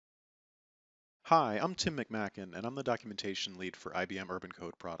Hi, I'm Tim McMacken, and I'm the documentation lead for IBM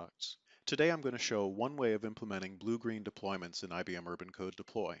UrbanCode products. Today I'm going to show one way of implementing Bluegreen deployments in IBM UrbanCode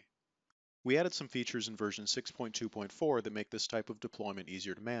Deploy. We added some features in version 6.2.4 that make this type of deployment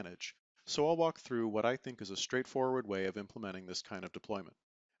easier to manage, so I'll walk through what I think is a straightforward way of implementing this kind of deployment.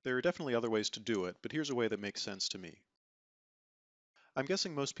 There are definitely other ways to do it, but here's a way that makes sense to me. I'm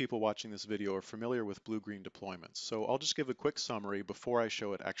guessing most people watching this video are familiar with Bluegreen deployments, so I'll just give a quick summary before I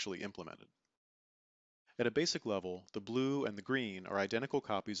show it actually implemented. At a basic level, the blue and the green are identical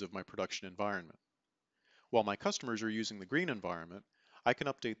copies of my production environment. While my customers are using the green environment, I can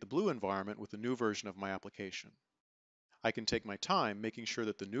update the blue environment with a new version of my application. I can take my time making sure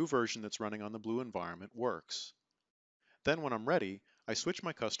that the new version that's running on the blue environment works. Then when I'm ready, I switch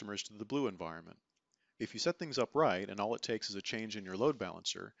my customers to the blue environment. If you set things up right and all it takes is a change in your load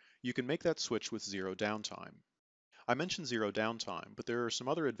balancer, you can make that switch with zero downtime. I mentioned zero downtime, but there are some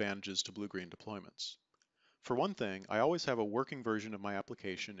other advantages to blue-green deployments. For one thing, I always have a working version of my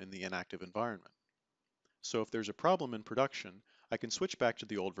application in the inactive environment. So if there's a problem in production, I can switch back to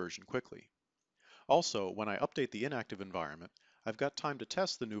the old version quickly. Also, when I update the inactive environment, I've got time to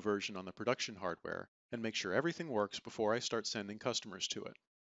test the new version on the production hardware and make sure everything works before I start sending customers to it.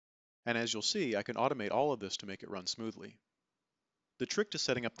 And as you'll see, I can automate all of this to make it run smoothly. The trick to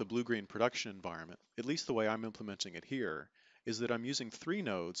setting up the blue-green production environment, at least the way I'm implementing it here, is that I'm using 3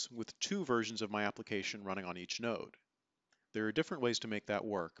 nodes with 2 versions of my application running on each node. There are different ways to make that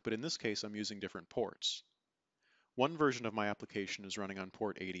work, but in this case I'm using different ports. One version of my application is running on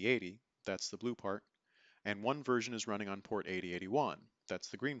port 8080, that's the blue part, and one version is running on port 8081, that's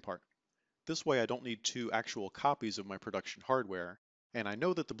the green part. This way I don't need 2 actual copies of my production hardware, and I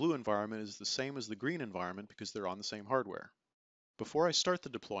know that the blue environment is the same as the green environment because they're on the same hardware. Before I start the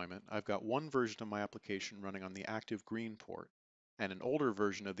deployment, I've got one version of my application running on the active green port, and an older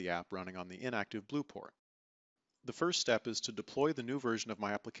version of the app running on the inactive blue port. The first step is to deploy the new version of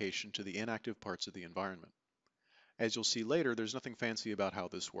my application to the inactive parts of the environment. As you'll see later, there's nothing fancy about how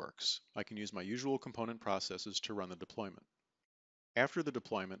this works. I can use my usual component processes to run the deployment. After the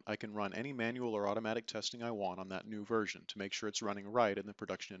deployment, I can run any manual or automatic testing I want on that new version to make sure it's running right in the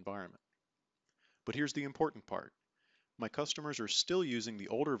production environment. But here's the important part. My customers are still using the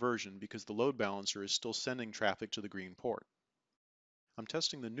older version because the load balancer is still sending traffic to the green port. I'm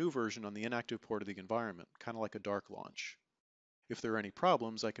testing the new version on the inactive port of the environment, kind of like a dark launch. If there are any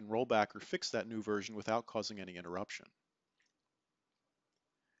problems, I can roll back or fix that new version without causing any interruption.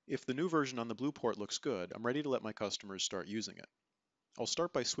 If the new version on the blue port looks good, I'm ready to let my customers start using it. I'll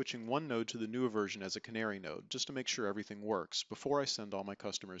start by switching one node to the newer version as a canary node, just to make sure everything works before I send all my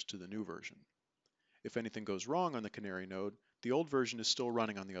customers to the new version. If anything goes wrong on the canary node, the old version is still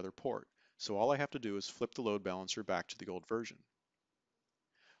running on the other port, so all I have to do is flip the load balancer back to the old version.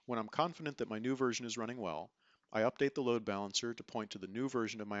 When I'm confident that my new version is running well, I update the load balancer to point to the new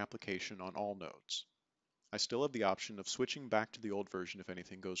version of my application on all nodes. I still have the option of switching back to the old version if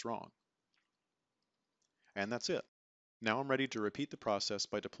anything goes wrong. And that's it. Now I'm ready to repeat the process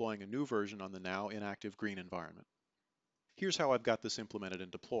by deploying a new version on the now inactive green environment. Here's how I've got this implemented in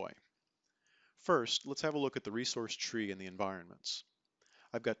Deploy. First, let's have a look at the resource tree and the environments.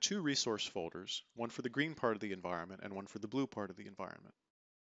 I've got 2 resource folders, one for the green part of the environment and one for the blue part of the environment.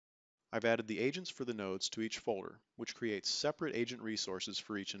 I've added the agents for the nodes to each folder, which creates separate agent resources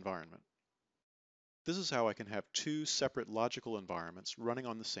for each environment. This is how I can have 2 separate logical environments running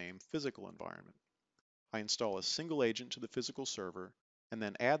on the same physical environment. I install a single agent to the physical server and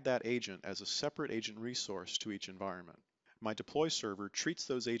then add that agent as a separate agent resource to each environment. My deploy server treats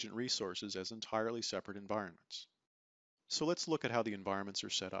those agent resources as entirely separate environments. So let's look at how the environments are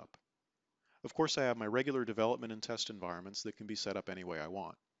set up. Of course, I have my regular development and test environments that can be set up any way I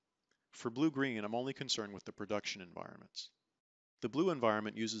want. For blue-green, I'm only concerned with the production environments. The blue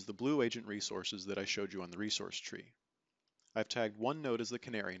environment uses the blue agent resources that I showed you on the resource tree. I've tagged one node as the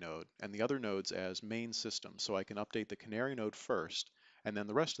canary node and the other nodes as main system so I can update the canary node first and then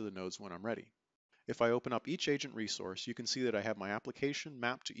the rest of the nodes when I'm ready. If I open up each agent resource, you can see that I have my application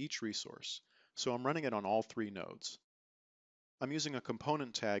mapped to each resource, so I'm running it on all 3 nodes. I'm using a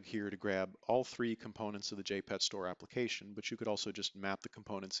component tag here to grab all 3 components of the JPET Store application, but you could also just map the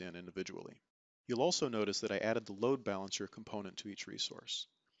components in individually. You'll also notice that I added the load balancer component to each resource.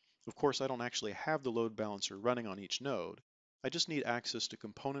 Of course, I don't actually have the load balancer running on each node. I just need access to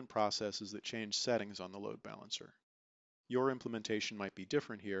component processes that change settings on the load balancer. Your implementation might be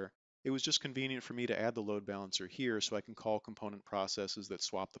different here. It was just convenient for me to add the load balancer here so I can call component processes that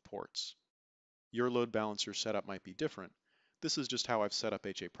swap the ports. Your load balancer setup might be different. This is just how I've set up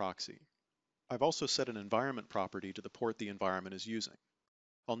HAProxy. I've also set an environment property to the port the environment is using.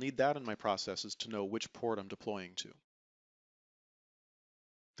 I'll need that in my processes to know which port I'm deploying to.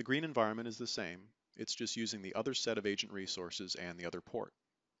 The green environment is the same, it's just using the other set of agent resources and the other port.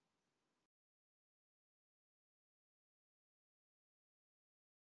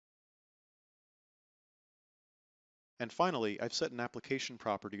 And finally, I've set an application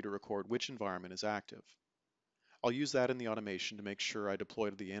property to record which environment is active. I'll use that in the automation to make sure I deploy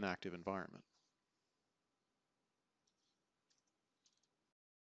to the inactive environment.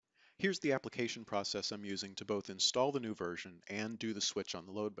 Here's the application process I'm using to both install the new version and do the switch on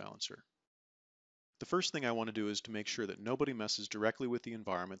the load balancer. The first thing I want to do is to make sure that nobody messes directly with the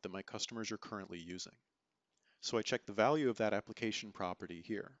environment that my customers are currently using. So I check the value of that application property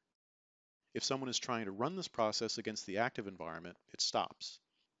here. If someone is trying to run this process against the active environment, it stops.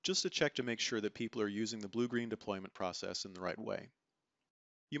 Just to check to make sure that people are using the Bluegreen deployment process in the right way.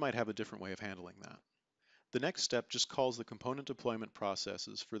 You might have a different way of handling that. The next step just calls the component deployment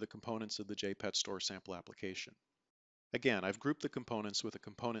processes for the components of the JPET Store sample application. Again, I've grouped the components with a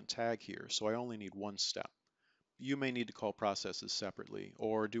component tag here, so I only need one step. You may need to call processes separately,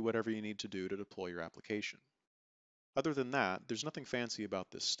 or do whatever you need to do to deploy your application. Other than that, there's nothing fancy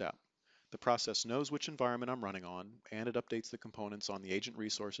about this step. The process knows which environment I'm running on, and it updates the components on the agent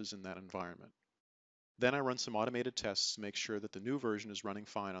resources in that environment. Then I run some automated tests to make sure that the new version is running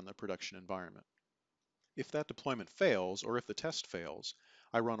fine on the production environment. If that deployment fails, or if the test fails,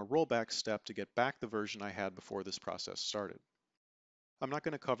 I run a rollback step to get back the version I had before this process started. I'm not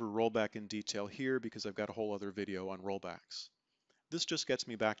going to cover rollback in detail here because I've got a whole other video on rollbacks. This just gets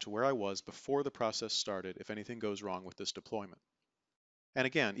me back to where I was before the process started if anything goes wrong with this deployment. And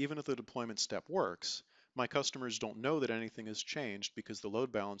again, even if the deployment step works, my customers don't know that anything has changed because the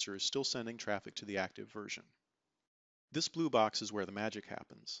load balancer is still sending traffic to the active version. This blue box is where the magic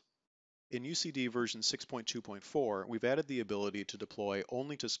happens. In UCD version 6.2.4, we've added the ability to deploy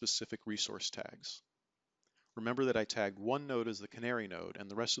only to specific resource tags. Remember that I tagged one node as the canary node and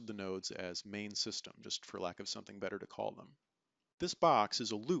the rest of the nodes as main system, just for lack of something better to call them. This box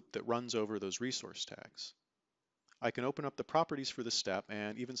is a loop that runs over those resource tags. I can open up the properties for the step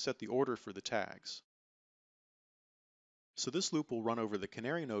and even set the order for the tags. So this loop will run over the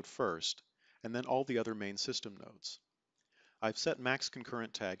canary node first, and then all the other main system nodes. I've set max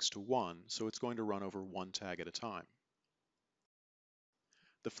concurrent tags to 1, so it's going to run over one tag at a time.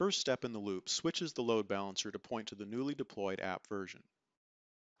 The first step in the loop switches the load balancer to point to the newly deployed app version.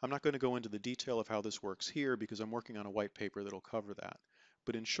 I'm not going to go into the detail of how this works here because I'm working on a white paper that'll cover that.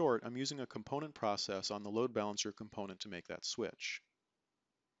 But in short, I'm using a component process on the load balancer component to make that switch.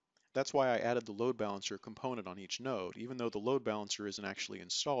 That's why I added the load balancer component on each node, even though the load balancer isn't actually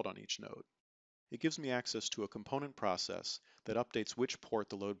installed on each node. It gives me access to a component process that updates which port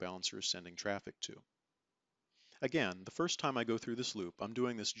the load balancer is sending traffic to. Again, the first time I go through this loop, I'm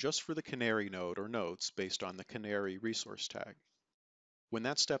doing this just for the canary node or nodes based on the canary resource tag. When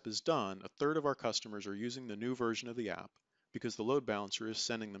that step is done, a third of our customers are using the new version of the app because the load balancer is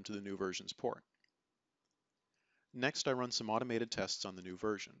sending them to the new version's port. Next, I run some automated tests on the new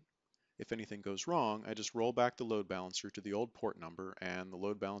version. If anything goes wrong, I just roll back the load balancer to the old port number and the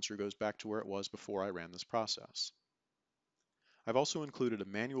load balancer goes back to where it was before I ran this process. I've also included a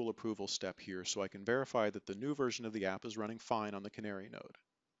manual approval step here so I can verify that the new version of the app is running fine on the canary node.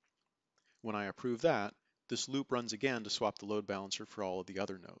 When I approve that, this loop runs again to swap the load balancer for all of the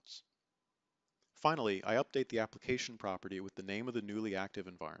other nodes. Finally, I update the application property with the name of the newly active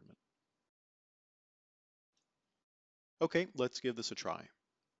environment. Okay, let's give this a try.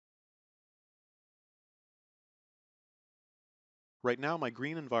 Right now my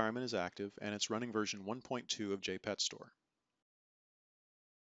green environment is active and it's running version 1.2 of JPET Store.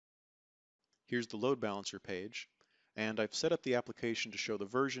 Here's the load balancer page, and I've set up the application to show the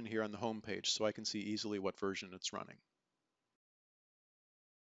version here on the home page so I can see easily what version it's running.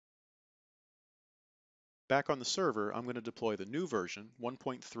 Back on the server, I'm going to deploy the new version,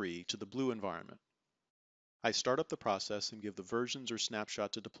 1.3, to the blue environment. I start up the process and give the versions or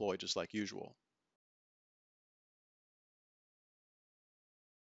snapshot to deploy just like usual.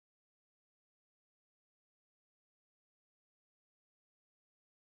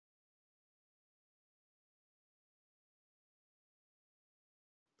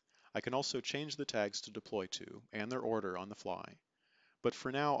 I can also change the tags to deploy to and their order on the fly, but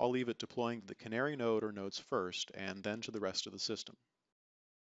for now I'll leave it deploying to the canary node or nodes first and then to the rest of the system.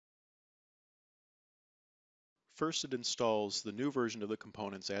 First, it installs the new version of the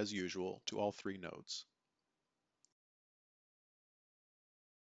components as usual to all three nodes.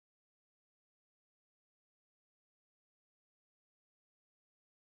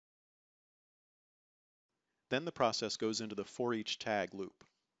 Then the process goes into the for each tag loop.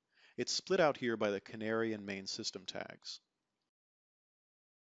 It's split out here by the canary and main system tags.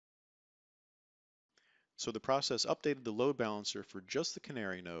 So the process updated the load balancer for just the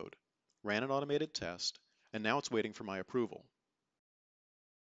canary node, ran an automated test, and now it's waiting for my approval.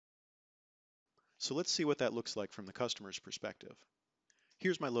 So let's see what that looks like from the customer's perspective.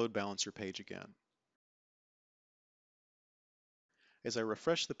 Here's my load balancer page again. As I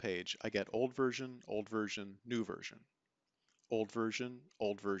refresh the page, I get old version, new version, old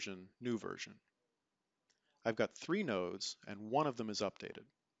version, new version. I've got 3 nodes, and one of them is updated.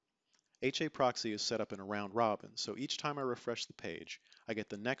 HA proxy is set up in a round robin, so each time I refresh the page, I get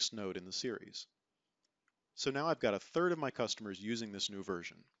the next node in the series. So now I've got a third of my customers using this new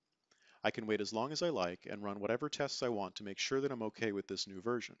version. I can wait as long as I like and run whatever tests I want to make sure that I'm okay with this new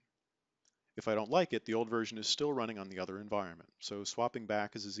version. If I don't like it, the old version is still running on the other environment, so swapping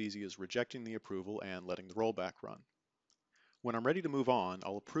back is as easy as rejecting the approval and letting the rollback run. When I'm ready to move on,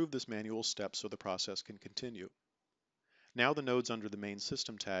 I'll approve this manual step so the process can continue. Now the nodes under the main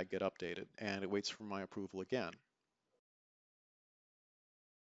system tag get updated, and it waits for my approval again.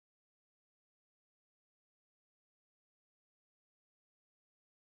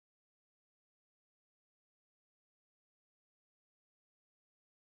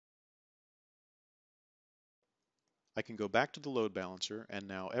 I can go back to the load balancer, and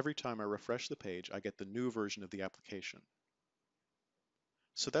now every time I refresh the page, I get the new version of the application.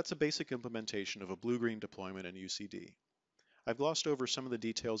 So that's a basic implementation of a Bluegreen deployment in UCD. I've glossed over some of the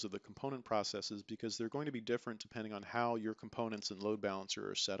details of the component processes because they're going to be different depending on how your components and load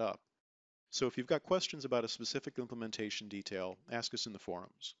balancer are set up. So if you've got questions about a specific implementation detail, ask us in the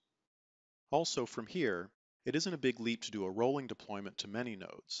forums. Also from here, it isn't a big leap to do a rolling deployment to many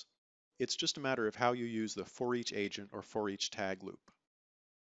nodes. It's just a matter of how you use the for each agent or for each tag loop.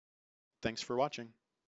 Thanks for watching.